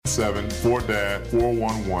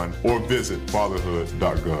1-877-4DAD-411 or visit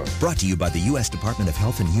fatherhood.gov. Brought to you by the U.S. Department of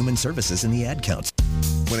Health and Human Services and the Ad Council.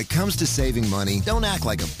 When it comes to saving money, don't act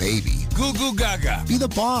like a baby. Goo goo gaga. Be the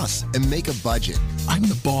boss and make a budget. I'm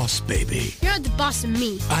the boss, baby. You're the boss of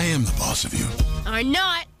me. I am the boss of you. Are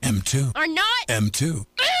not. M2. Are not. M2.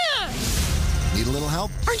 Need a little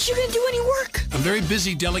help? Aren't you going to do any work? I'm very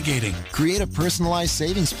busy delegating. Create a personalized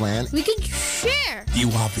savings plan. We could share. You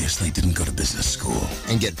obviously didn't go to business school.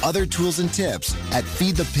 And get other tools and tips at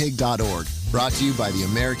feedthepig.org. Brought to you by the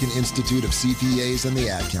American Institute of CPAs and the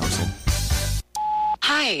Ad Council.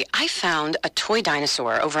 Hi, I found a toy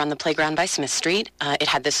dinosaur over on the playground by Smith Street. It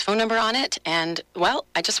had this phone number on it, and, well,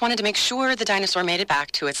 I just wanted to make sure the dinosaur made it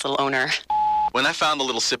back to its little owner. When I found the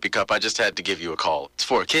little sippy cup, I just had to give you a call. It's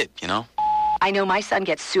for a kid, you know? I know my son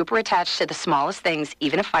gets super attached to the smallest things,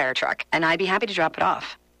 even a fire truck, and I'd be happy to drop it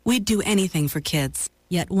off. We'd do anything for kids,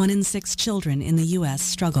 yet 1 in 6 children in the U.S.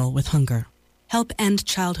 struggle with hunger. Help end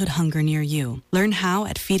childhood hunger near you. Learn how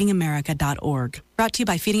at feedingamerica.org. Brought to you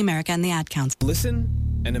by Feeding America and the Ad Council. Listen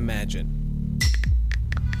and imagine.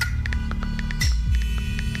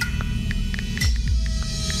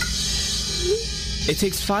 It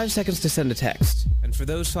takes 5 seconds to send a text, and for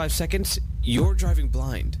those 5 seconds, you're driving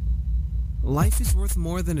blind. Life is worth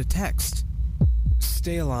more than a text.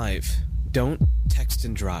 Stay alive. Don't text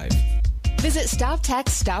and drive. Visit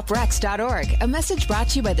StopTextStopWrecks.org, a message brought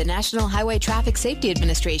to you by the National Highway Traffic Safety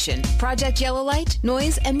Administration, Project Yellow Light,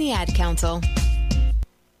 Noise, and the Ad Council.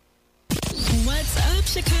 What's up,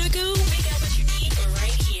 Chicago? We got what you need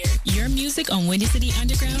right here. Your music on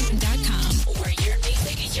WindyCityUnderground.com, where your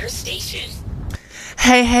music is your station.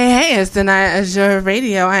 Hey, it's Danaya Azure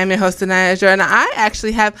Radio. I am your host, Danaya Azure, and I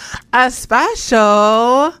actually have a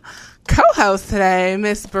special co-host today.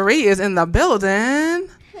 Miss Bree is in the building.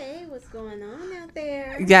 Hey, what's going on out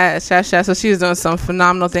there? Yes. So she's doing some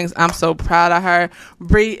phenomenal things. I'm so proud of her.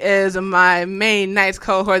 Bree is my main nights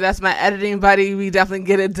cohort. That's my editing buddy. We definitely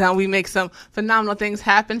get it done. We make some phenomenal things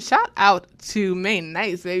happen. Shout out to Main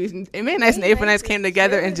Nights, baby. Main Nights and April Nights came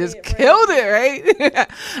together and just killed it, right?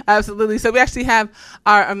 Absolutely. So we actually have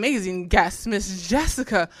our amazing guest, Miss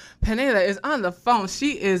Jessica Pineda, is on the phone.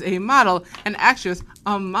 She is a model, an actress,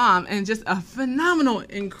 a mom, and just a phenomenal,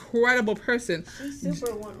 incredible person. She's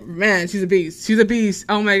superwoman. Man, she's a beast. She's a beast.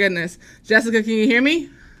 Oh my goodness. Jessica, can you hear me?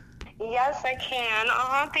 Yes, I can.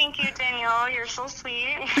 Oh, thank you, Danielle. You're so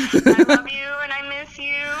sweet. I love you and I miss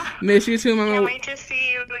you. Miss you too, Mama. Can't wait to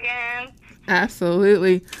see you again.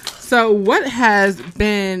 Absolutely. So what has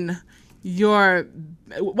been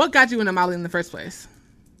what got you into modeling in the first place?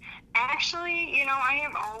 Actually, I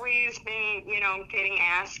have always been, getting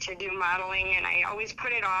asked to do modeling, and I always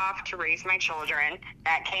put it off to raise my children.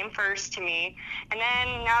 That came first to me. And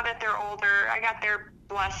then now that they're older, I got their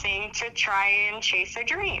blessing to try and chase a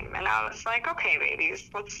dream. And I was like, okay, babies,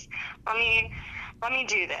 let me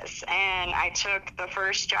do this. And I took the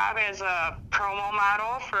first job as a promo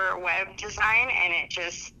model for web design, and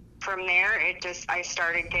from there, I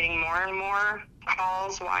started getting more and more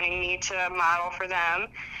calls wanting me to model for them.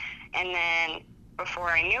 And then before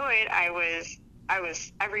I knew it, I was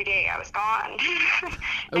every day I was gone.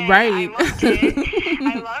 Right. I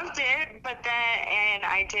loved it. But then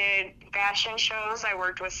I did fashion shows. I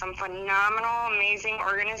worked with some phenomenal, amazing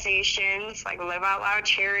organizations like Live Out Loud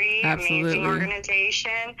Charity, Absolutely. Amazing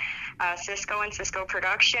organization, Cisco and Cisco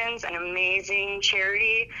Productions, an amazing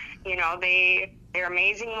charity. They're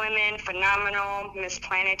amazing women, phenomenal. Miss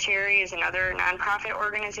Planetary is another nonprofit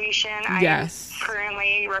organization Yes. I'm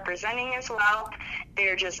currently representing as well.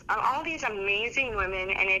 They're just all these amazing women,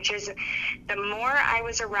 and the more I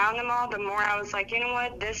was around them all, the more I was like, you know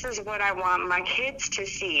what, this is what I want my kids to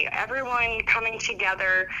see. Everyone coming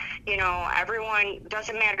together, everyone,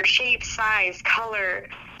 doesn't matter shape, size, color,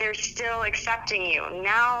 they're still accepting you.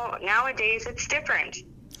 Nowadays it's different,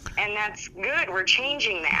 and that's good. We're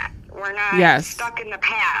changing that. We're not stuck in the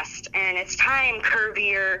past, and it's time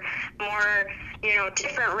curvier, more,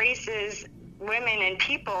 different races, women and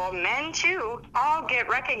people, men too, all get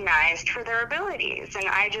recognized for their abilities. And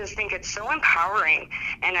I just think it's so empowering,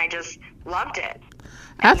 and I just loved it.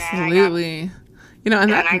 Absolutely. And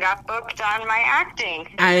I got booked on my acting.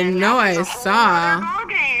 I know, I saw. Ball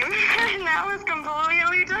game. And that was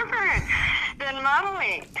completely different than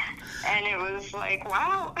modeling. And it was like,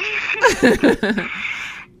 wow.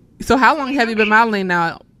 So how long have you been modeling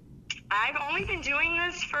now? I've only been doing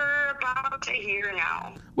this for about a year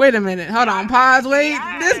now. Wait a minute. Hold on. Pause. Wait.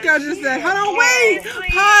 Yes. This girl just said, hold on. Wait.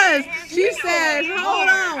 Pause. She said, hold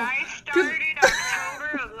on. I started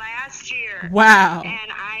October of last year. Wow.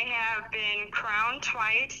 And I have been crowned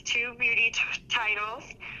twice, 2 beauty titles.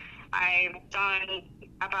 I've done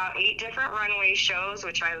about 8 different runway shows,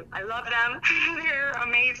 which I love them. They're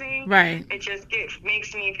amazing. Right. It just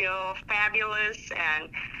makes me feel fabulous. And,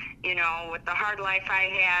 you know, with the hard life I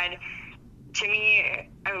had, to me,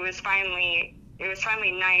 it was finally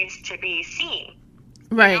nice to be seen.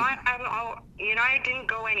 Right. You know, I didn't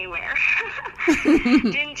go anywhere.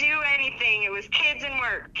 Didn't do anything. It was kids and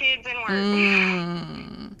work.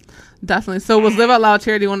 Definitely. So was Live Out Loud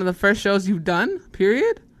Charity one of the first shows you've done,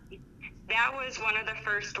 period? That was one of the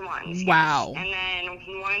first ones. Wow. Yes. And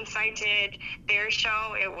then once I did their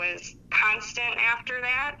show, it was constant after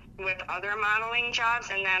that with other modeling jobs.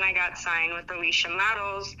 And then I got signed with Alicia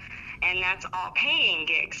Models, and that's all paying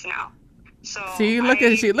gigs now. So see, look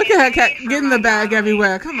at her getting the bag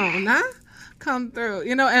everywhere. Come on, now. Come through,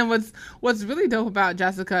 you know. And what's really dope about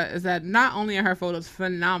Jessica is that not only are her photos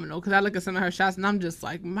phenomenal, because I look at some of her shots and I'm just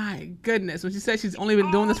like, my goodness. When she said she's only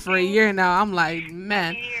been doing this for a year now, I'm like,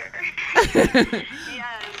 man. Yes,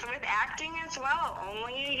 with acting as well,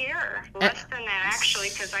 only a year. Less than that, actually,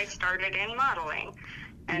 because I started in modeling.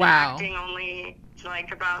 And wow. Acting only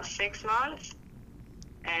like about 6 months,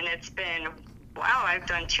 and it's been wow. I've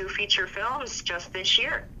done 2 feature films just this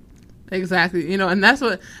year. Exactly. You know, and that's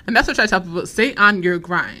what I try to tell people. Stay on your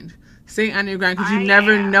grind. Stay on your grind, because you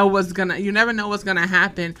never know what's gonna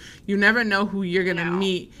happen. You never know who you're gonna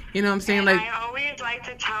meet. You know what I'm saying? And like, I always like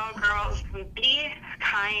to tell girls, be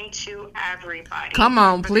kind to everybody. Come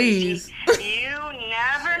on, please. You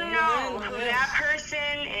never know who that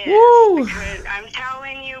person is. Woo. Because I'm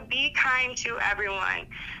telling you, be kind to everyone,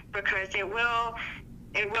 because it will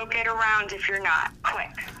get around if you're not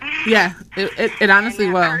quick. Yeah, it honestly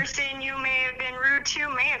will. The person you may have been rude to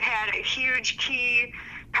may have had a huge key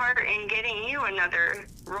part in getting you another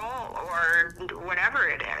role or whatever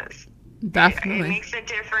it is. Definitely. It makes a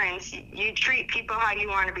difference. You treat people how you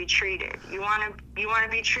want to be treated. You want to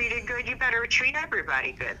be treated good, you better treat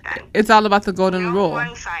everybody good then. It's all about the golden rule.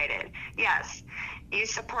 One-sided. Yes. You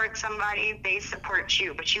support somebody, they support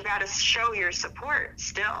you, but you got to show your support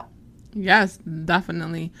still. Yes,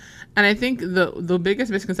 definitely. And I think the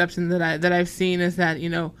biggest misconception that I've seen is that, you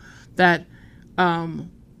know, that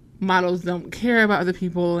models don't care about other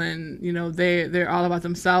people, and, you know, they're all about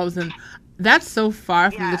themselves, and that's so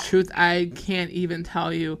far from the truth. I can't even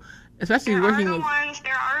tell you, especially working with.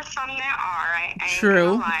 There are some that are. I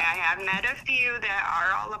True. ain't gonna lie. I have met a few that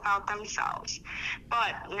are all about themselves,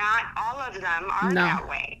 but not all of them are that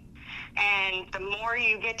way. And the more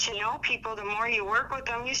you get to know people, the more you work with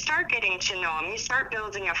them, you start getting to know them. You start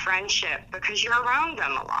building a friendship because you're around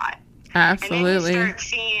them a lot. Absolutely. And then you start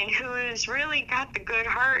seeing who's really got the good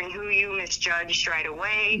heart and who you misjudged right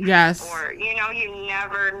away. Yes. Or, you know, you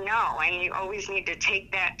never know. And you always need to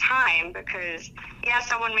take that time because, yeah,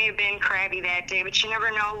 someone may have been crabby that day, but you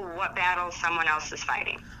never know what battle someone else is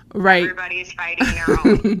fighting. Right. Everybody's fighting their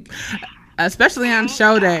own. Especially on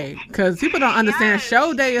show day, because people don't understand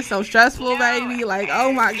show day is so stressful, baby. Like,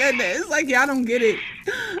 oh my goodness, it's like y'all don't get it.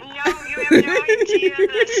 No, you have no idea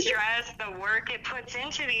the stress, the work it puts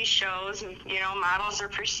into these shows. You know, models are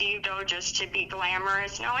perceived, just to be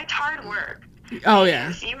glamorous. No, it's hard work. Oh,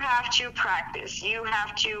 yeah. You have to practice. You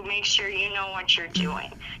have to make sure you know what you're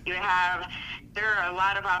doing. There are a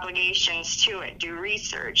lot of obligations to it. Do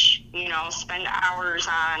research, you know, spend hours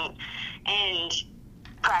on and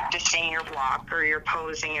practicing your walk or your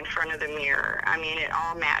posing in front of the mirror. I mean, it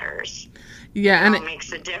all matters. Yeah, and it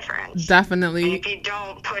makes a difference. Definitely. And if you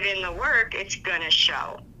don't put in the work, it's gonna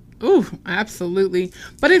show. Ooh, absolutely.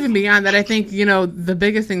 But even beyond that, I think, you know, the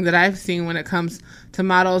biggest thing that I've seen when it comes to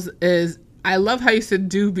models is I love how you said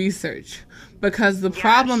do research, because the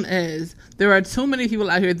problem is there are too many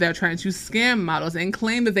people out here that are trying to scam models and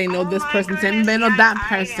claim that they know this person and they know that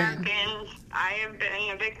person. I have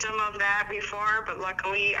been a victim of that before, but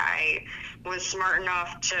luckily I was smart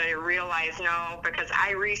enough to realize no, because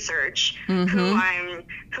I research who I'm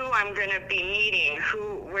going to be meeting,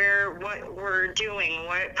 what we're doing,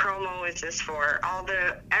 what promo is this for,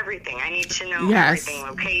 everything. I need to know everything,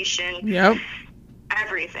 location,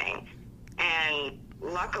 everything. And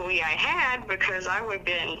luckily I had, because I would have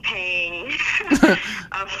been paying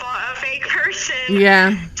a fake person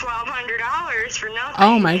 $1,200 for nothing.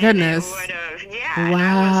 Oh my goodness. Wow. And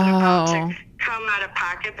I wasn't about to come out of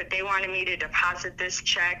pocket, but they wanted me to deposit this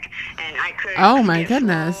check, and I could get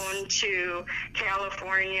flown to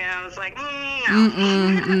California. I was like,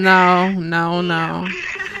 no.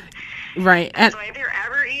 Right. And so if you're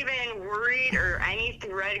ever even worried or any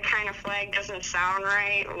red kind of flag doesn't sound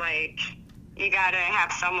right, like, you got to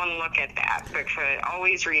have someone look at that, because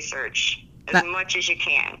always research as much as you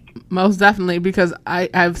can. Most definitely, because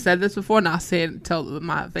I've said this before, and I'll say it until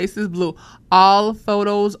my face is blue. All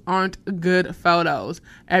photos aren't good photos.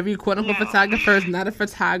 Every quote-unquote photographer is not a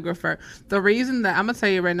photographer. The reason that, I'm going to tell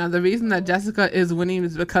you right now, the reason that Jessica is winning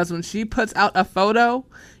is because when she puts out a photo,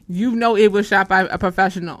 you know it was shot by a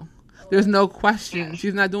professional. There's no question.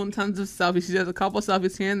 She's not doing tons of selfies. She does a couple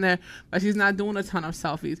selfies here and there, but she's not doing a ton of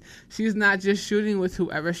selfies. She's not just shooting with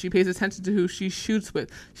whoever. She pays attention to who she shoots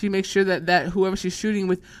with. She makes sure that whoever she's shooting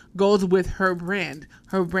with goes with her brand.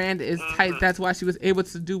 Her brand is tight. That's why she was able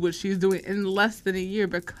to do what she's doing in less than a year,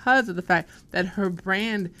 because of the fact that her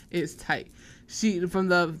brand is tight. She from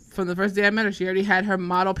the first day I met her, she already had her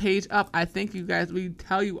model page up. I think you guys, we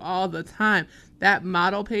tell you all the time, that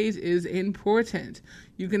model page is important.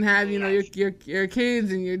 You can have, your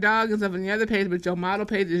kids and your dog and stuff on the other page, but your model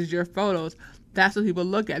page is your photos. That's what people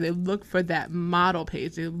look at. They look for that model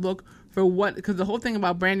page. They look for what, because the whole thing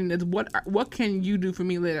about branding is what can you do for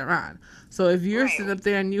me later on. So if you're sitting up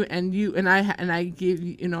there and I give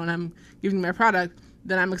you, and I'm giving you my product,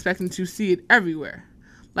 then I'm expecting to see it everywhere.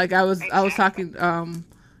 Like I was talking, I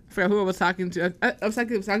forgot who I was talking to. I was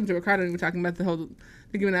talking to Ricardo, and we were talking about the whole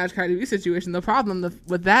Nicki Minaj Cardi B situation. The problem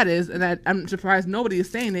with that is, and I'm surprised nobody is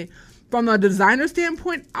saying it, from a designer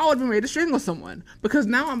standpoint, I would have been ready to strangle someone, because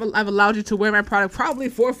now I've allowed you to wear my product probably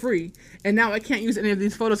for free, and now I can't use any of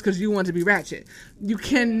these photos because you want to be ratchet. You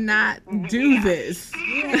cannot do this.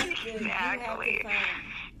 Exactly.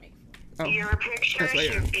 Your picture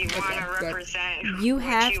should be want to represent you what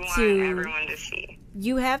have you want to everyone to see.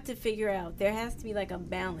 You have to figure out, there has to be like a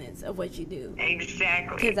balance of what you do.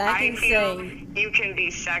 Exactly. Because I feel say you can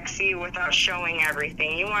be sexy without showing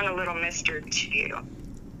everything. You want a little Mr. to you.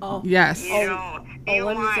 Oh yes. You want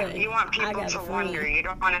people got to a wonder. friend. You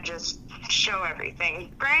don't want to just show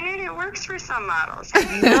everything. Granted, it works for some models. No.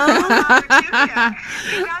 You got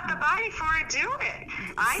the body for it. Do it.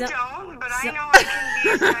 I don't, but I know I can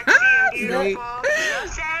be sexy and beautiful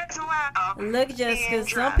just as well. Look, Jessica, and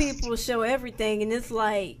some dressed. people show everything, and it's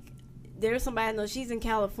like, there's somebody I know, she's in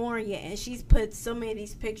California, and she's put so many of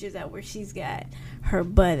these pictures out where she's got her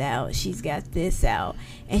butt out, she's got this out,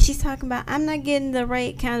 and she's talking about, I'm not getting the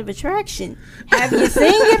right kind of attraction. Have you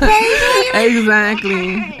seen your page?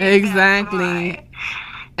 Exactly.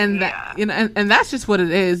 And that, and that's just what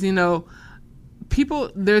it is.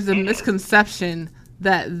 People, there's a misconception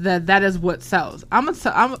that is what sells. I will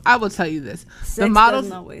tell you this: the models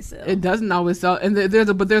doesn't always sell. It doesn't always sell, and there's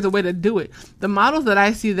a way to do it. The models that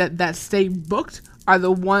I see that stay booked are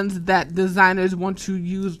the ones that designers want to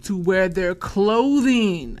use to wear their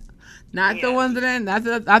clothing, not the ones that are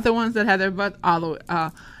not the ones that have their butt out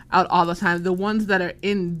all the time. The ones that are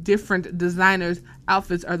in different designers'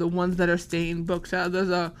 outfits are the ones that are staying booked. So there's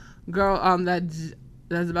a girl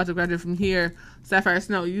that's about to graduate from here, Sapphire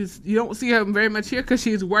Snow. You don't see her very much here because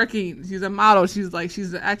she's working. She's a model. She's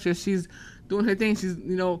an actress. She's doing her thing. She's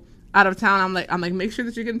out of town. I'm like, make sure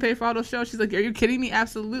that you're getting paid for all those shows. She's like, are you kidding me?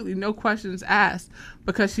 Absolutely, no questions asked,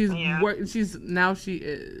 because she's working. She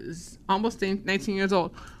is almost 19 years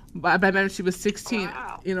old. But I met her, she was 16.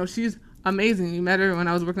 Wow. She's amazing. You met her when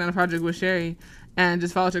I was working on a project with Sherry, and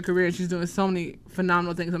just followed her career, and she's doing so many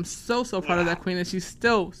phenomenal things. I'm so proud of that queen, and she's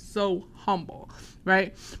still so humble,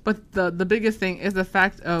 right? But the biggest thing is the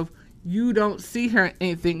fact of, you don't see her in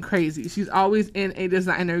anything crazy. She's always in a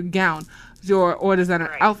designer gown or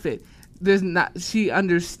designer outfit. She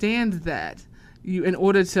understands that in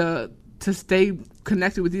order to stay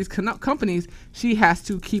connected with these companies, she has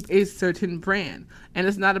to keep a certain brand. And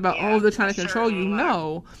it's not about, they're trying to control you.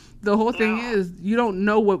 No. The whole thing is, you don't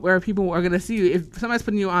know where people are going to see you. If somebody's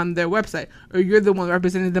putting you on their website, or you're the one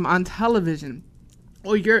representing them on television,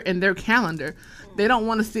 or you're in their calendar, they don't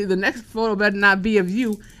want to see, the next photo better not be of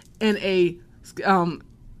you in a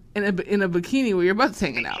bikini where your butt's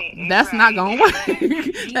hanging out. That's not going to work.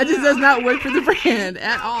 That just does not work for the brand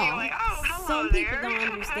at all. Some people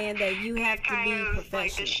don't understand that you have to be professional.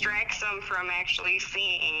 Like, distracts them from actually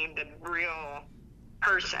seeing the real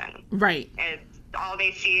person. Right. And all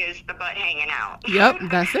they see is the butt hanging out. Yep,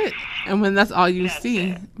 that's it. And when that's all you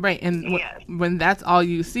see, right, and when that's all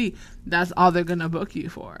you see, that's all they're gonna book you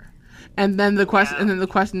for. And then the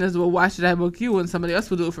question is, well, why should I book you when somebody else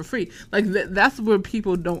will do it for free? Like that's where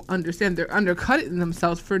people don't understand. They're undercutting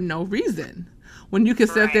themselves for no reason. When you can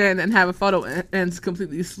sit there and have a photo and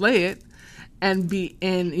completely slay it, and be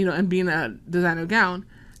in a designer gown,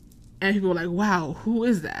 and people are like, wow, who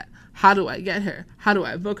is that? How do I get her? How do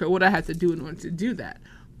I book her? What do I have to do in order to do that?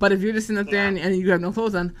 But if you're just sitting up there and you have no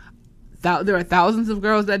clothes on, there are thousands of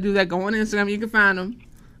girls that do that. Go on Instagram, you can find them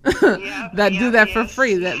that do that for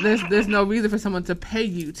free. That there's no reason for someone to pay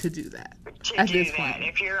you to do that. to do that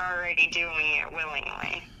if you're already doing it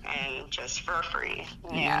willingly and just for free.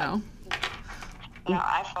 Yeah. No,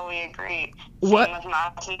 I fully agree. What? Same with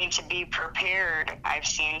moms need to be prepared. I've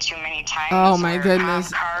seen too many times. Oh my where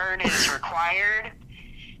goodness. A card is required.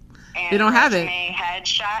 And they don't have it.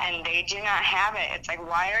 Headshot, and they do not have it. It's like,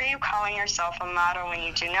 why are you calling yourself a model when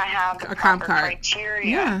you do not have the proper criteria?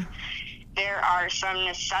 Yeah. There are some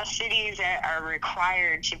necessities that are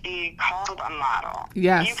required to be called a model.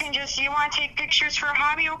 Yes. You want to take pictures for a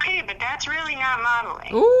hobby, okay, but that's really not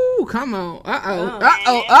modeling. Ooh, come on. Uh-oh.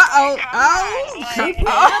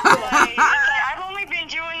 I've only been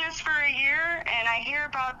doing this for a year, and I hear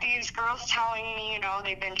about these girls telling me,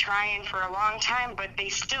 they've been trying for a long time, but they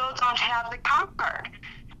still don't have the comp card.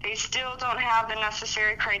 They still don't have the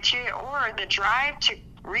necessary criteria or the drive to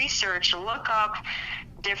research, look up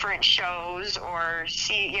different shows or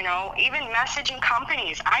see, even messaging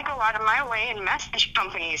companies. I go out of my way and message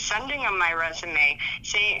companies, sending them my resume,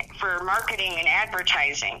 say for marketing and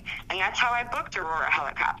advertising. And that's how I booked Aurora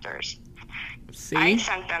Helicopters. See? I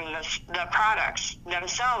sent them the products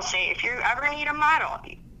themselves, say, if you ever need a model,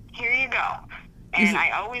 here you go. And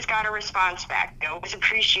I always got a response back. They always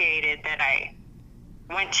appreciated that I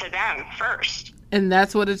went to them first. And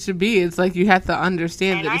that's what it should be. It's like you have to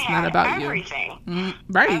understand that it's not about everything. You.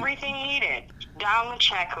 Right. Everything needed. Down the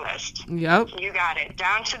checklist. Yep. You got it.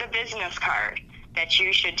 Down to the business card that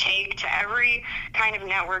you should take to every kind of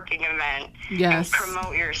networking event. Yes. And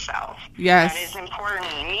promote yourself. Yes. That is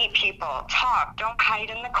important. Meet people. Talk. Don't hide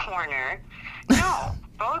in the corner. No.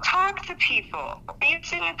 Go talk to people. Be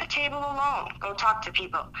sitting at the table alone. Go talk to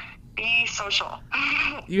people. Be social.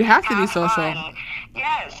 You have to be social. Fun.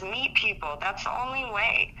 Yes, meet people. That's the only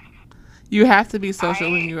way. You have to be social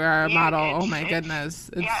when you are a model. Oh my goodness.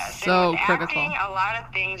 It's so critical. Acting, a lot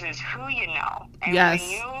of things is who you know. And yes.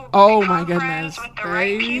 When you oh my goodness. With the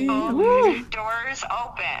right people, doors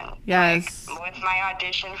open. Yes. Like with my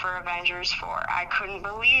audition for Avengers 4, I couldn't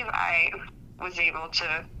believe I was able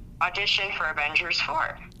to audition for Avengers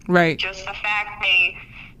 4. Right. Just the fact they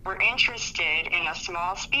were interested in a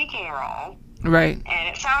small speaking role. Right. And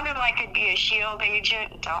it sounded like it'd be a SHIELD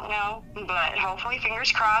agent. Don't know. But hopefully,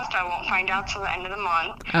 fingers crossed, I won't find out till the end of the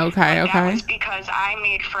month. Okay, but that was because I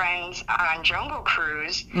made friends on Jungle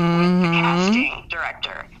Cruise with the casting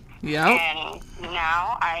director. Yep. And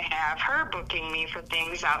now I have her booking me for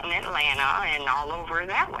things out in Atlanta and all over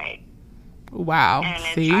that way. Wow. And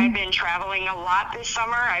See? I've been traveling a lot this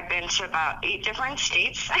summer. I've been to about 8 different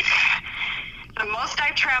states. The most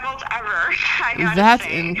I've traveled ever. That's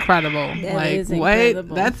incredible. That is what?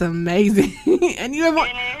 incredible. That's amazing. And you have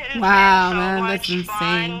wow, man, that's insane.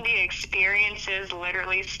 Fun. The experiences,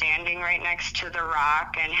 literally standing right next to The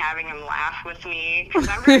Rock and having him laugh with me, because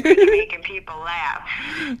I'm really good at making people laugh.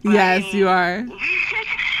 But yes, you are.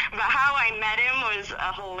 But how I met him was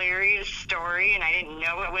a hilarious story, and I didn't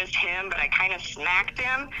know it was him, but I kind of smacked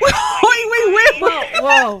him. Wait.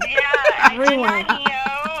 Whoa. Yeah, I Rewind. did not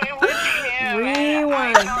know it was him.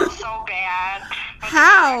 Rewind. I felt so bad.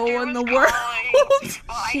 How in the world?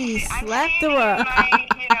 She slapped The Rock.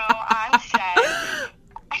 On set.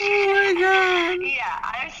 Oh my God. Yeah,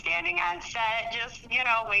 I'm standing on set, just,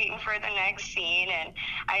 waiting for the next scene, and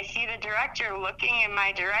I see the director looking in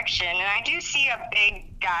my direction, and I do see a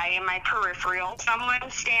big guy in my peripheral, someone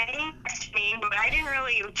standing next to me, but I didn't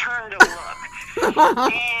really turn to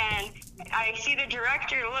look. And I see the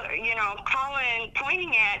director,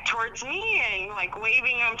 pointing towards me and,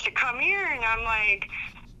 waving him to come here, and I'm like,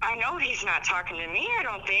 I know he's not talking to me, I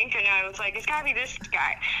don't think. And I was like, it's got to be this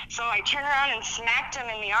guy. So I turned around and smacked him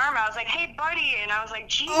in the arm. I was like, hey, buddy. And I was like,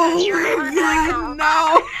 Jesus, you're hurt like a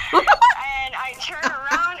rock. And I turn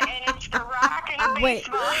around, and it's The Rock in a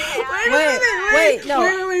baseball hat. Wait, no.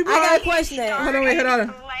 I got a question there. Hold on.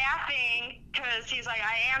 Laughing because he's like,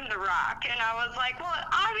 I am The Rock. And I was like, well,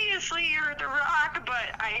 obviously you're The Rock, but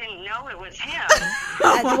I didn't know it was him.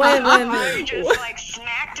 Wait a minute. I just,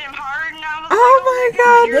 smacked him hard, and I was my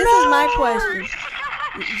God. This is my question.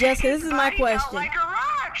 Jessica, this is my question. Like a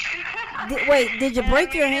rock. Wait, did you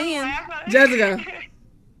break your hand? Jessica,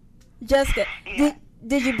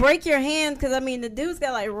 did you break your hand? Because, the dude's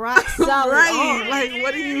got, rock solid right. arms.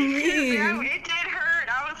 What do you mean? It did hurt.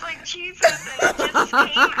 I was like, Jesus, and it just came out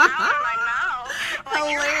of my mouth.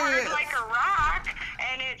 You're hard like a rock,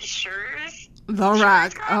 and it sure is. The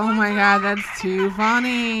Rock. Oh my God, that's too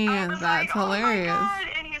funny. That's hilarious. Oh my God.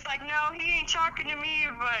 And he's like, no, he ain't talking to me,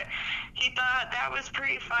 but he thought that was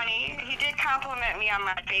pretty funny. He did compliment me on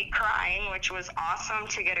my fake crying, which was awesome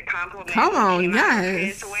to get a compliment. Come on, Came out of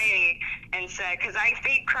yes. his way and said, because I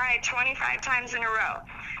fake cried 25 times in a row.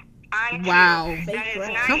 Wow. That is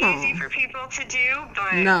not easy for people to do,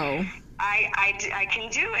 but no. I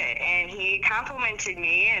can do it. And he complimented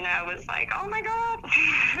me, and I was like, oh my God.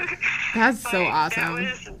 That's so awesome.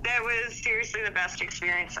 That was seriously the best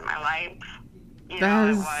experience of my life. That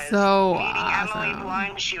is so meeting awesome. Emily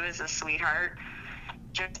Blunt, she was a sweetheart.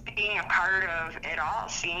 Just being a part of it all,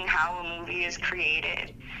 seeing how a movie is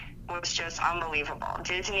created was just unbelievable.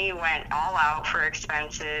 Disney went all out for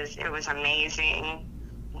expenses. It was amazing.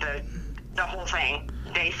 The whole thing.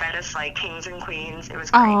 They fed us like kings and queens. It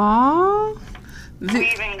was great. Aww.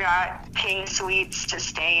 We even got king suites to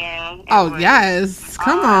stay in. Yes.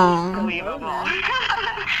 Come on. Unbelievable.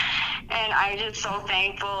 And I'm just so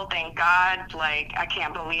thankful. Thank God. Like, I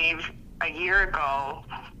can't believe a year ago,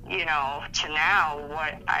 to now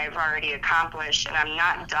what I've already accomplished. And I'm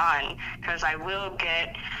not done, because I will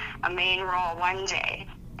get a main role one day.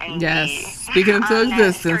 And speaking into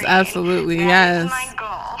existence. Absolutely. That yes. is my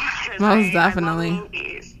goal. Most definitely. I love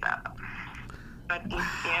movies, so. But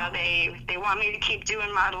they want me to keep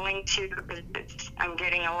doing modeling too, because I'm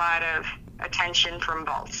getting a lot of attention from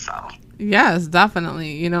both. So yes,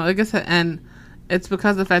 definitely. Like I said, and it's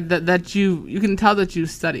because of the fact that you can tell that you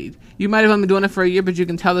studied. You might have only been doing it for a year, but you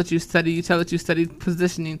can tell that you studied. You tell that you studied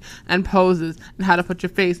positioning and poses and how to put your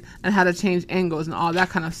face and how to change angles and all that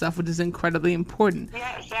kind of stuff, which is incredibly important.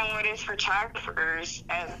 Yes, and what is photographers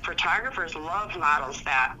love models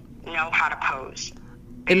that know how to pose.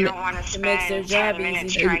 They don't want to spend 10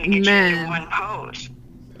 minutes trying to get you into one pose.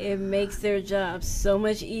 It makes their job so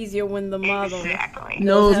much easier when the model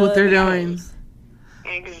knows what they're doing.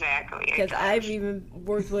 Exactly. Because I've even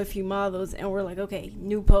worked with a few models, and we're like, okay,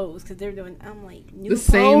 new pose, because they're doing. I'm like, new pose.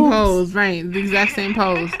 The same pose, right? The exact same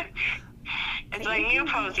pose. It's like new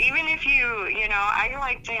pose. Even if I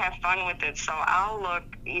like to have fun with it, so I'll look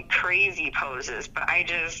crazy poses, but I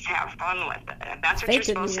just have fun with it. That's what you're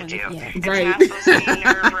supposed to do. Yeah. It's right. not supposed to be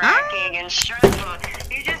nerve-wracking and stressful.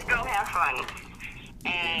 You just go have fun.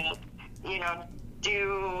 And,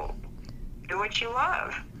 do what you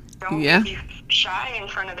love. Don't be shy in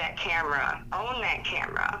front of that camera. Own that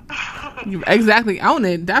camera. Exactly. Own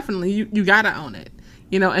it. Definitely. You gotta own it.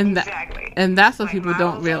 And exactly. And that's what people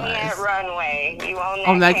don't realize. That runway, you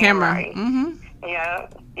own that camera. Mm-hmm. Yeah.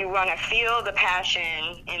 You want to feel the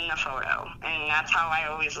passion in the photo. And that's how I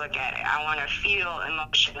always look at it. I want to feel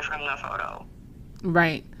emotion from the photo.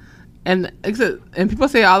 Right. And people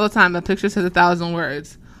say all the time, a picture says 1,000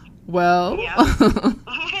 words. Well, exactly.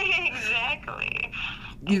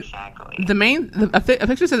 A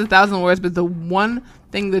picture says 1,000 words, but the one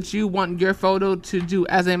thing that you want your photo to do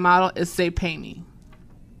as a model is say, "Pay me."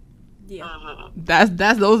 Yeah.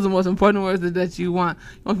 Those are the most important words that you want.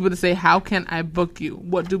 You want people to say, "How can I book you?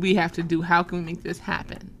 What do we have to do? How can we make this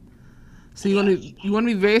happen?" So you want to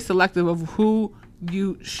be very selective of who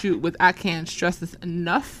you shoot with. I can't stress this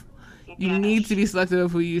enough. You need to be selective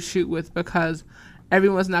of who you shoot with, because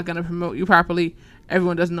everyone's not going to promote you properly.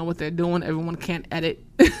 Everyone doesn't know what they're doing. Everyone can't edit.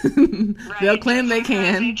 They'll claim they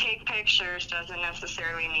can. They take pictures doesn't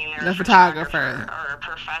necessarily mean they're a photographer or a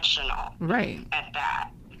professional. Right. At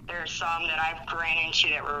that. There are some that I've ran into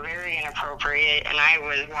that were very inappropriate, and I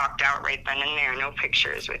was walked out right then and there. No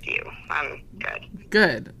pictures with you. I'm good.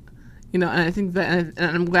 Good. And I think that, and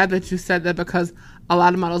I'm glad that you said that, because a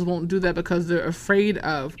lot of models won't do that because they're afraid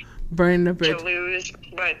of burning the bridge. To lose,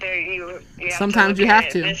 but you sometimes you have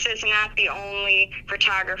to. This is not the only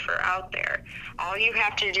photographer out there. All you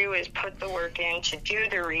have to do is put the work in to do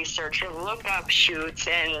the research, look up shoots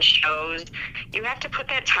and shows. You have to put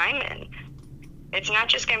that time in. It's not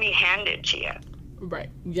just going to be handed to you. Right.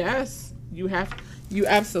 Yes. You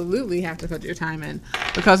absolutely have to put your time in,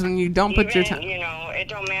 because when you don't put your time, it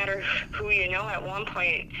don't matter who you know. At one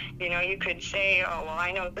point, you could say, "Oh, well,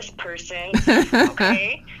 I know this person."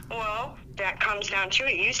 Okay, well, that comes down to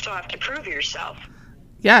it. You still have to prove yourself.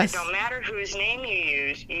 Yes. It don't matter whose name you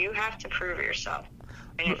use. You have to prove yourself.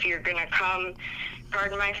 And if you're gonna come,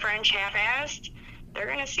 pardon my French, half-assed, they're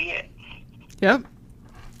gonna see it. Yep.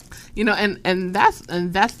 And that's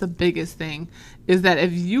the biggest thing, is that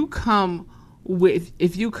if you come with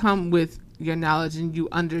your knowledge and you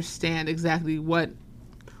understand exactly what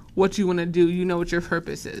you want to do, you know what your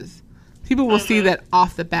purpose is. People will see that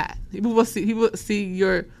off the bat. People will see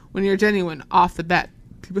when you're genuine off the bat.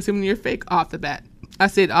 People see when you're fake off the bat. I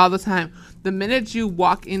say it all the time. The minute you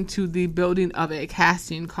walk into the building of a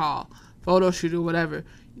casting call, photo shoot, or whatever,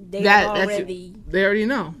 they already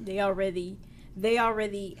know. They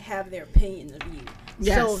already have their opinion of you.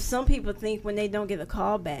 Yes. So some people think when they don't get a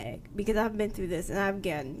call back, because I've been through this and I've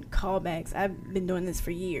gotten callbacks. I've been doing this for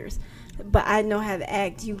years, but I know how to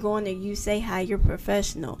act. You go in there, you say hi, you're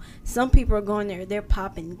professional. Some people are going there, they're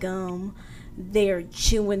popping gum, they're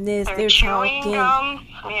chewing this, they're chewing talking. gum.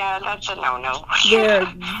 Yeah, that's a no-no. They're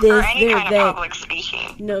this, or any they're kind that. of public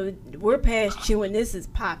speaking. No, we're past chewing. This is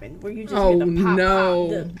popping. Where you just Oh, hear the pop,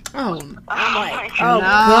 no. pop. Oh, I'm like, no.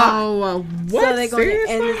 God. What? So they're going,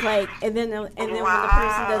 Seriously? and it's like, and then when the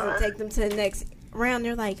person doesn't take them to the next round,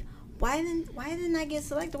 they're like, why didn't I get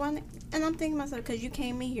selected? And I'm thinking to myself, because you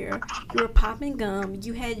came in here, you were popping gum,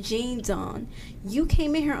 you had jeans on, you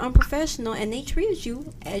came in here unprofessional, and they treated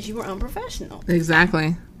you as you were unprofessional.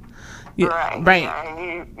 Exactly. Yeah, right.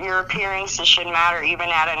 Yeah, your appearances should matter even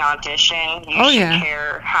at an audition. You should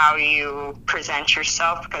care how you present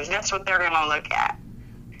yourself, because that's what they're going to look at.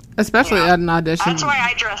 Especially at an audition. That's why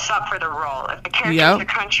I dress up for the role. If the character's a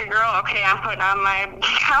country girl, okay, I'm putting on my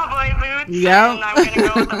cowboy boots and I'm going to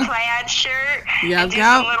go with a plaid shirt and do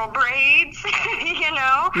some little braids, you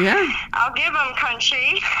know? Yeah. I'll give them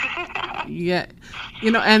country. Yeah.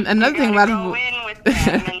 You know, and another thing about people... go in with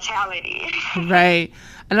that mentality. Right.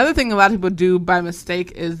 Another thing a lot of people do by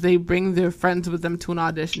mistake is they bring their friends with them to an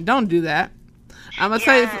audition. Don't do that. I'm going to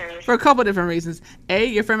tell you for a couple different reasons. A,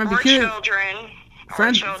 your friend might be cute.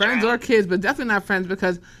 Friends or kids, but definitely not friends,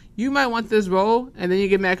 because you might want this role and then you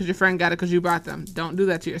get mad because your friend got it because you brought them. Don't do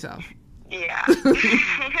that to yourself. Yeah. I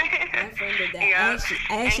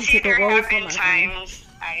actually took a role for my friend.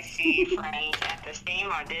 I see friends at the same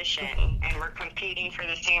audition and we're competing for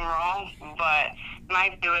the same role, but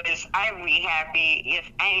my view is I'd be happy if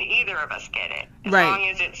either of us get it. As long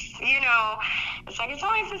as it's, you know, it's like as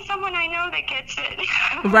long as it's someone I know that gets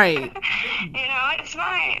it. Right. You know, it's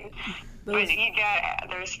fine. But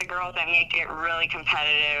there's the girls that make it really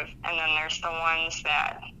competitive, and then there's the ones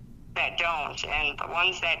that don't, and the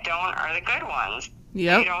ones that don't are the good ones.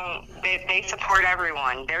 Yep. They support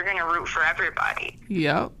everyone. They're going to root for everybody.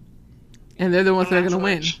 Yep. And they're the ones that are going to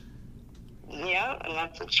win. Yeah, and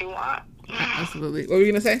that's what you want. Absolutely. What were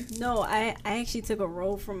you going to say? No, I actually took a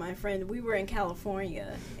role from my friend. We were in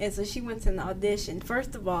California, and so she went to an audition.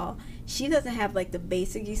 First of all, she doesn't have like the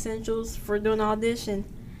basic essentials for doing an audition.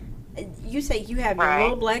 You say you have your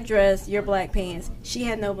little black dress, your black pants. She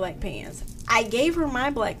had no black pants. I gave her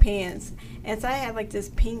my black pants, and so I had like this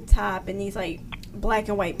pink top and these like black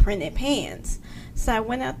and white printed pants. So I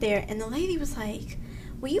went out there, and the lady was like,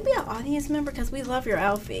 will you be an audience member? Because we love your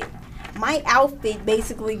outfit. My outfit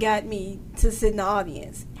basically got me to sit in the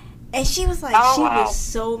audience. And she was like, was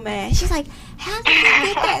so mad. She's like, how did you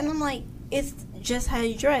get that? And I'm like, it's just how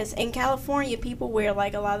you dress. In California, people wear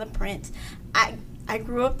like a lot of prints. I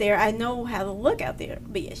grew up there. I know how to look out there.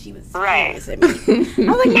 But yeah, she was furious at me. I was like,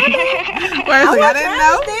 my bad.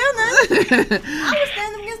 I was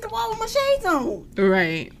standing against the wall with my shades on.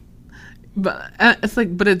 Right. But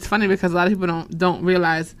it's funny because a lot of people don't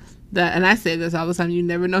realize that, and I say this all the time, you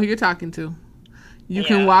never know who you're talking to. You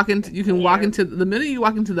can walk into the minute you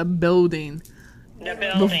walk into the building. The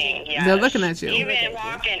building, yes. They're looking at you. Even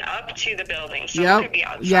walking up to the building. Someone could be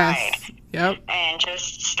outside. Yes. Yep. And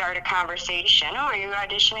just start a conversation. Oh, are you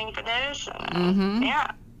auditioning for this?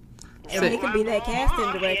 Yeah. And they could be that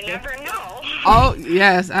casting director. You never know. Oh,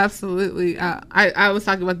 yes, absolutely. I was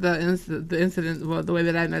talking about the incident, well, the way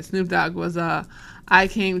that I met Snoop Dogg was I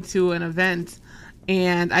came to an event,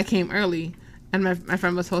 and I came early, and my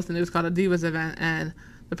friend was hosting. It was called a Divas event, and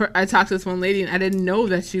I talked to this one lady, and I didn't know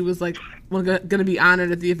that she was like going to be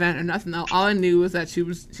honored at the event or nothing. All I knew was that she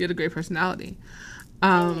had a great personality.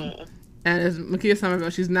 And as Makia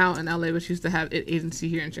Somerville, she's now in LA, but she used to have an agency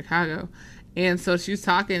here in Chicago. And so she was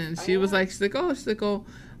talking, and she was like, what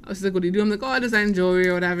do you do? I'm like, I design jewelry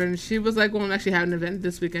or whatever. And she was like, well, I'm actually having an event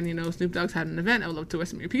this weekend. You know, Snoop Dogg's having an event. I would love to wear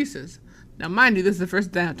some of your pieces. Now, mind you, this is the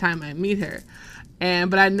first time I meet her.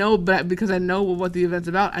 But because I know what the event's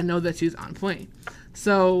about, I know that she's on point.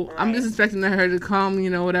 So I'm just expecting her to come, you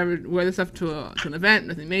know, whatever, wear this stuff to an event,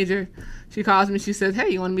 nothing major. She calls me, she says, hey,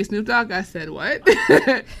 you want to meet Snoop Dogg? I said, what?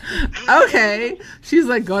 Okay. She's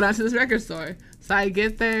like, go down to this record store. So I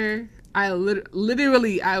get there. I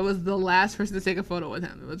literally was the last person to take a photo with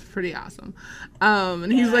him. It was pretty awesome.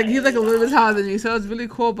 And he's like a little bit taller than me, so it's really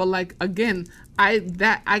cool. But like, again, I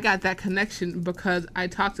got that connection because I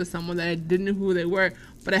talked to someone that I didn't know who they were,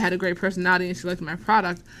 but I had a great personality and she liked my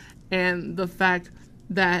product. And the fact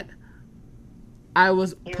that I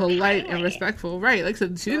was polite and respectful, right? Like I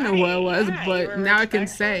said, she didn't know who I was, but now I can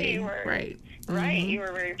say, right. Right, you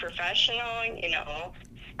were very professional, you know.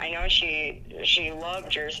 I know she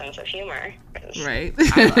loved your sense of humor. Right.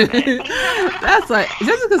 I love it. That's like,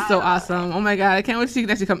 Jessica's so awesome. Oh my God, I can't wait she can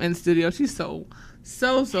actually come in studio. She's so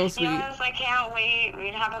sweet. Yes, I can't wait.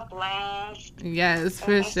 We'd have a blast. Yes,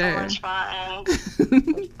 for sure. So much fun.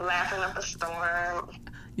 Laughing up a storm.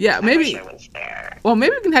 Yeah, maybe. I wish I was there. Well,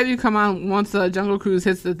 maybe we can have you come on once Jungle Cruise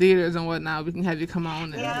hits the theaters and whatnot. We can have you come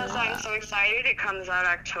on. Yes, I'm so excited. It comes out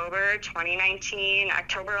October 2019,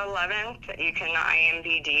 October 11th. You can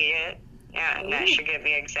IMDb it, and that should give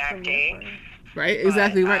the exact date. Right,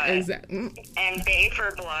 exactly, right, exactly. And Bay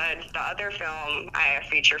for Blood, the other film,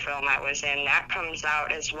 feature film I was in, that comes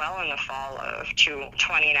out as well in the fall of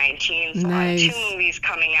 2019. So I have 2 movies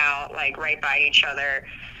coming out, like, right by each other.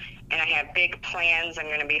 And I have big plans. I'm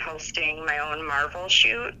going to be hosting my own Marvel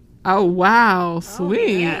shoot. Oh, wow.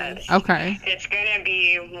 Sweet. Yes. Okay. It's going to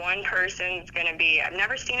be one person. It's going to be, I've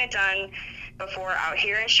never seen it done before out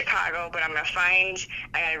here in Chicago, but I'm going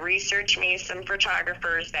to research me some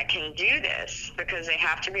photographers that can do this, because they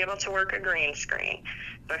have to be able to work a green screen,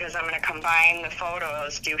 because I'm going to combine the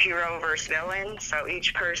photos, do hero versus villain. So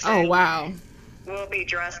each person will be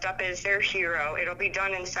dressed up as their hero. It'll be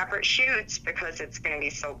done in separate shoots because it's going to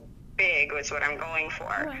be so big, is what I'm going for.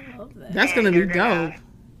 I love that. That's going to be dope.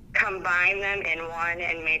 Combine them in one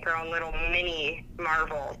and make our own little mini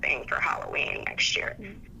Marvel thing for Halloween next year.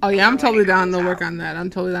 Oh yeah, I'm totally down to work on that.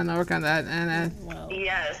 And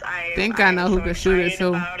yes, I think I know who can shoot it too.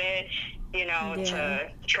 About it,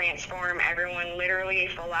 to transform everyone, literally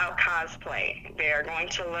full out cosplay. They are going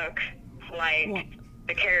to look like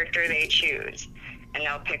the character they choose, and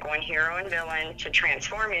they'll pick one hero and villain to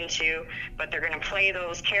transform into, but they're going to play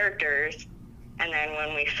those characters, and then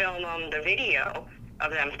when we film them, the video of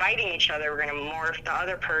them fighting each other, we're going to morph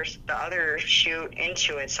the other shoot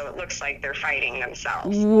into it, so it looks like they're fighting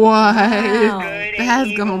themselves. What?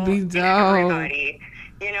 That's going to be dope. Everybody.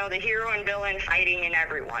 The hero and villain fighting in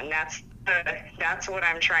everyone. That's what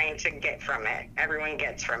I'm trying to get from it. Everyone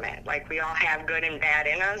gets from it. Like, we all have good and bad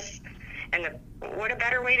in us, and what a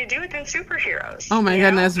better way to do it than superheroes. Oh my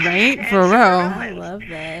goodness, right? For real. I love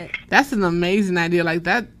that. That's an amazing idea. Like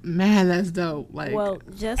that, man, that's dope. Like, well,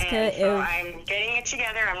 Jessica, so I'm getting it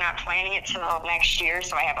together. I'm not planning it till next year,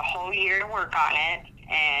 so I have a whole year to work on it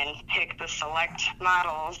and pick the select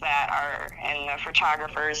models that are, and the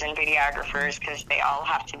photographers and videographers, because they all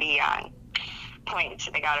have to be on point.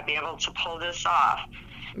 They got to be able to pull this off.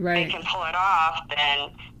 Right. They can pull it off,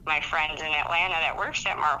 then my friend in Atlanta that works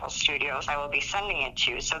at Marvel Studios, I will be sending it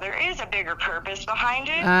to. So there is a bigger purpose behind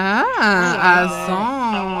it. I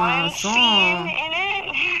The one saw. scene in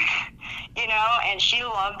it, and she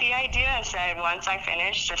loved the idea and said once I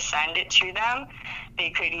finish, to send it to them. They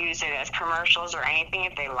could use it as commercials or anything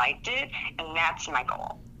if they liked it, and that's my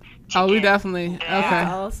goal. Oh, we definitely. Okay.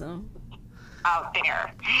 Awesome. Out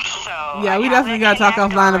there. So yeah, we definitely got to talk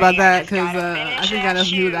offline about that, because I think I know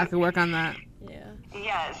some people that could work on that.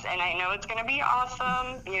 Yes, and I know it's going to be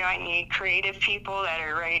awesome. I need creative people that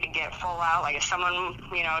are ready to get full out. Like, if someone,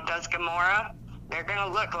 does Gamora, they're going to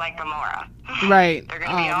look like Gamora. Right. They're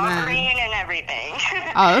going to be all green and everything.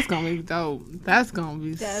 Oh, that's going to be dope. That's going to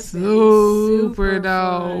be super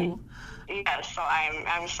dope. Yes, so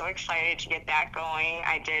I'm so excited to get that going.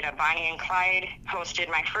 I did a Bonnie and Clyde, hosted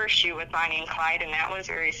my first shoot with Bonnie and Clyde, and that was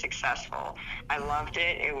very successful. I loved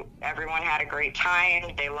it. Everyone had a great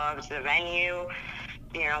time. They loved the venue.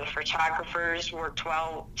 The photographers worked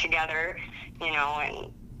well together,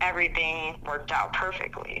 and everything worked out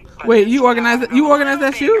perfectly. But wait, you organized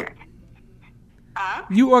that shoot? Huh?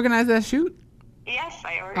 You organized that shoot? Yes,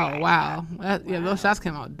 I organized. Oh, wow. Those shots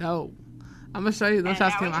came out dope. I'm going to show you. Those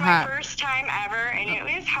shots came out hot. That was my first time ever, and it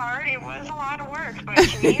was hard. It was a lot of work, but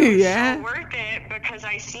to me it was so worth it, because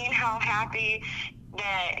I seen how happy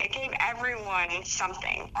that it gave everyone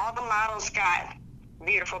something. All the models got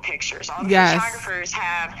beautiful pictures. All the photographers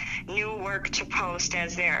have new work to post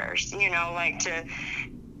as theirs, like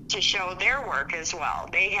to show their work as well.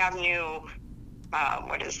 They have new,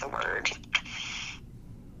 what is the word?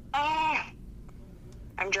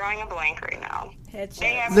 I'm drawing a blank right now. Headshots.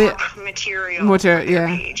 They have more material for their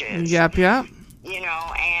pages. Yep. And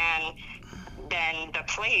then the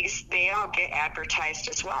place, they all get advertised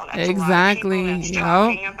as well. That's exactly. A lot of people that's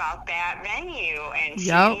talking about that venue and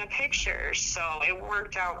seeing the pictures. So it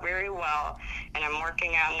worked out very well, and I'm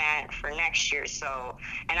working on that for next year. So,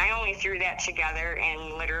 and I only threw that together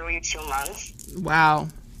in literally 2 months. Wow.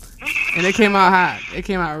 And it came out hot. It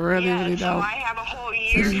came out really dope. So I have a whole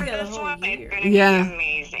year for this one. It's going to be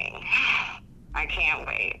amazing. I can't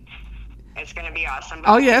wait. It's going to be awesome.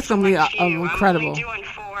 But it's going to be incredible. I'm only doing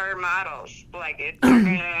 4 models. Like, they're going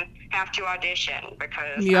to have to audition,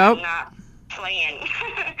 because I'm not playing.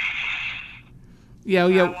 I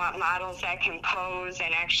want models that can pose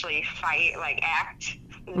and actually fight, like act.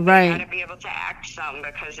 Right. They got to be able to act some,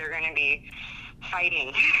 because they're going to be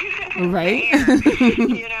fighting. Right.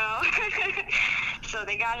 So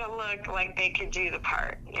they got to look like they could do the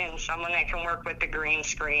part, and someone that can work with the green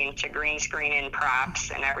screen to green screen in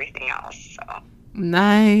props and everything else. So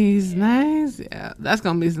nice. Yeah, that's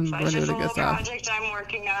gonna be some so really, it's just really a good little stuff. project I'm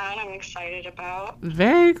working on. I'm excited about.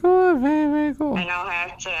 Very cool. Very, very cool. And I'll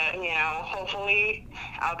have to, hopefully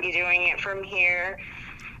I'll be doing it from here.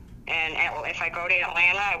 And if I go to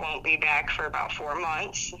Atlanta, I won't be back for about 4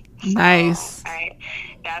 months. Nice.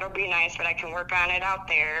 That'll be nice, but I can work on it out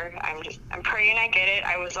there. I'm praying I get it.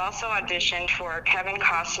 I was also auditioned for a Kevin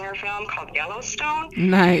Costner film called Yellowstone.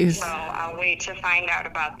 Nice. So I'll wait to find out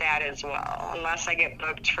about that as well, unless I get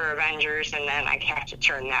booked for Avengers, and then I have to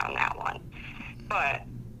turn down that one. But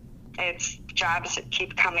it's jobs that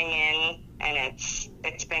keep coming in, and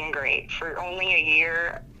it's been great. For only a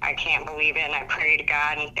year, I can't believe it, and I pray to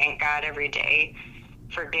God and thank God every day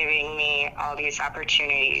for giving me all these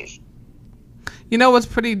opportunities. You know what's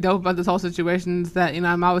pretty dope about this whole situation is that,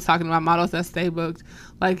 I'm always talking about models that stay booked.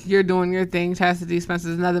 Like, you're doing your thing. Chastity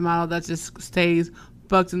Spencer's another model that just stays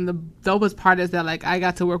booked. And the dopest part is that, like, I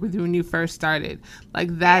got to work with you when you first started. Like,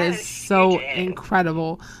 that is so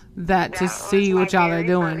incredible that to see what y'all are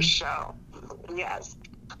doing. Show. Yes.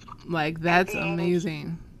 Like, that's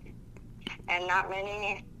amazing. And not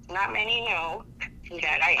many know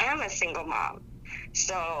that I am a single mom.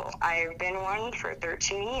 So I've been one for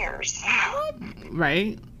 13 years.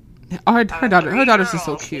 Right? Her daughter's just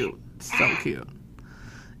so cute. So cute.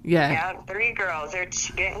 Yeah. Yeah, 3 girls. They're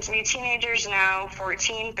getting to be teenagers now,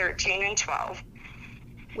 14, 13, and 12.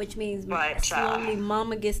 Which means slowly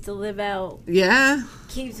Mama gets to live out. Yeah.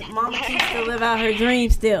 Mama keeps to live out her dream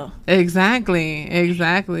still. Exactly.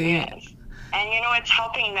 Yes. And it's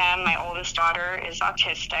helping them. My oldest daughter is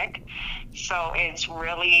autistic, so it's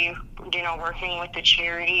really, working with the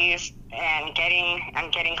charities and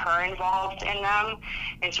getting her involved in them.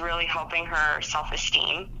 It's really helping her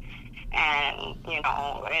self-esteem, and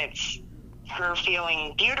it's her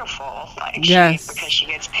feeling beautiful, yes. Because she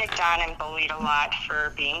gets picked on and bullied a lot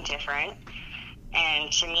for being different.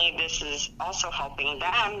 And to me, this is also helping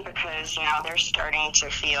them because now they're starting to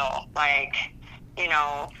feel like,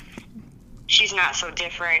 she's not so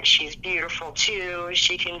different. She's beautiful too.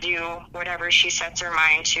 She can do whatever she sets her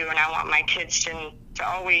mind to. And I want my kids to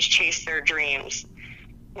always chase their dreams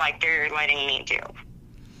like they're letting me do.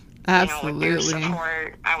 Absolutely. With their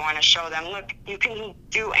support, I want to show them, look, you can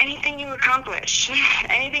do anything you accomplish.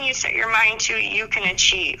 Anything you set your mind to, you can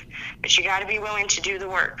achieve. But you got to be willing to do the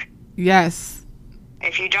work. Yes.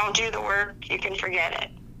 If you don't do the work, you can forget it.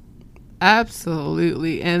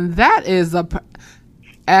 Absolutely. And that is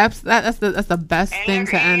that's the best thing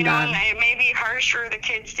to end on. It may be harsh for the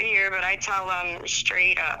kids to hear, but I tell them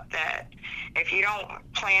straight up that if you don't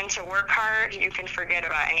plan to work hard, you can forget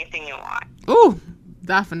about anything you want. Ooh,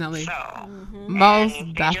 definitely. So, most and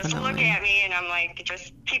they definitely. just look at me and I'm like,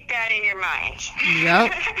 just keep that in your mind.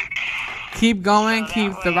 Yep. Keep going,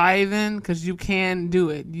 keep thriving, because you can do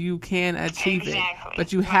it. You can achieve it.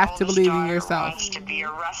 But you have to believe in yourself. Wants to be a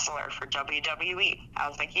wrestler for WWE. I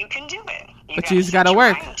was like, you can do it. But you just got to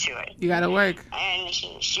work. You got to work. And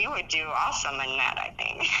she would do awesome in that, I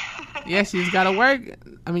think. Yeah, she just got to work.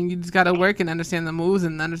 I mean, you just got to work and understand the moves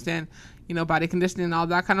and understand, body conditioning and all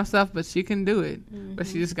that kind of stuff. But she can do it. Mm-hmm. But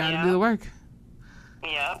she just got to do the work.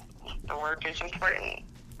 Yep. The work is important.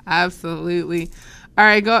 Absolutely. All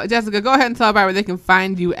right, Jessica, go ahead and tell everybody where they can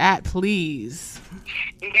find you at, please.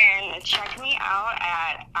 You can check me out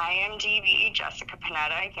at IMDb, Jessica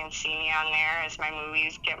Pineda. You can see me on there as my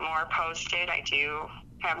movies get more posted. I do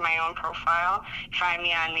have my own profile. Find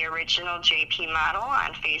me on the original JP Model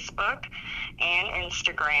on Facebook and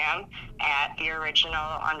Instagram at the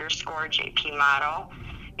original_JP Model.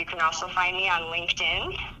 You can also find me on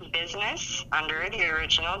LinkedIn Business under the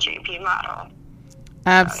original JP Model.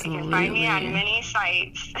 Absolutely. You can find me on many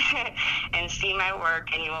sites and see my work,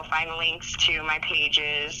 and you will find links to my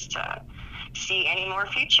pages to see any more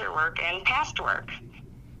future work and past work.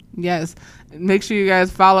 Yes. Make sure you guys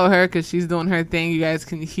follow her because she's doing her thing. You guys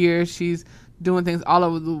can hear she's doing things all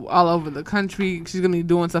over the country. She's going to be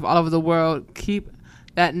doing stuff all over the world. Keep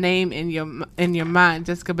that name in your mind,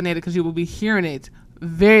 Jessica Pineda, because you will be hearing it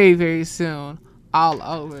very, very soon. All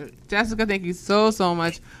over. Jessica, thank you so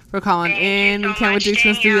much for calling in. We can't wait to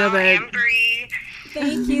the studio.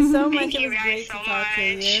 Thank you so much. Thank you guys so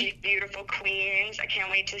much. Beautiful queens. I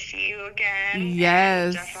can't wait to see you again.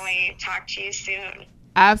 Yes. Definitely talk to you soon.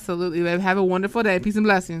 Absolutely, babe. Have a wonderful day. Peace and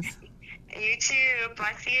blessings. You too.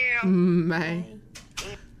 Bless you. Bye.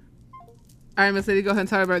 All right, Miss Lady, go ahead and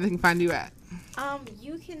tell everybody they can find you at.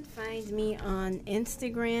 You can find me on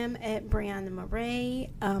Instagram at Brianna Murray.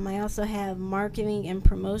 I also have marketing and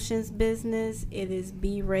promotions business. It is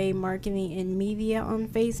B Ray Marketing and Media on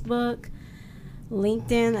Facebook.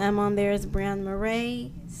 LinkedIn, I'm on there as Brianna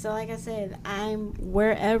Murray. So like I said, I'm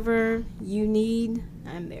wherever you need,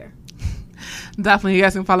 I'm there. Definitely, you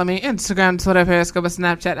guys can follow me Instagram, Twitter, Periscope, and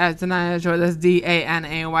Snapchat at Danaya Azure. That's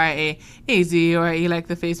DANAYA AZURE, like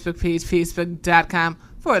the Facebook page,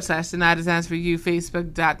 facebook.com/Danaya Designs for You,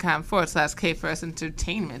 facebook.com/K First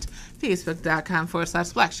Entertainment,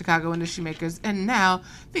 facebook.com/Black Chicago Industry Makers, and now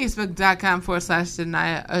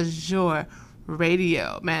facebook.com/Danaya Azure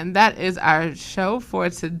Radio. Man, that is our show for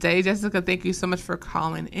today. Jessica, thank you so much for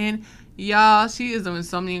calling in. Y'all, she is doing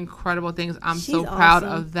so many incredible things. She's so proud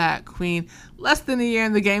of that queen. Less than a year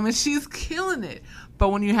in the game, and she's killing it. But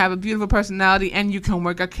when you have a beautiful personality and you can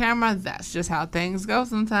work a camera, that's just how things go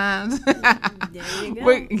sometimes. There you go.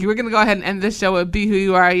 We're going to go ahead and end this show with Be Who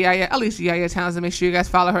You Are, Yaya. Alicia Yaya Townsend. Make sure you guys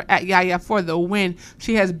follow her at Yaya for the win.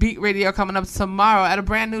 She has Beat Radio coming up tomorrow at a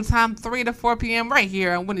brand new time, 3 to 4 p.m. right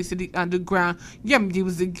here on Windy City Underground. Your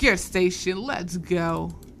music, your station. Let's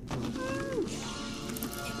go.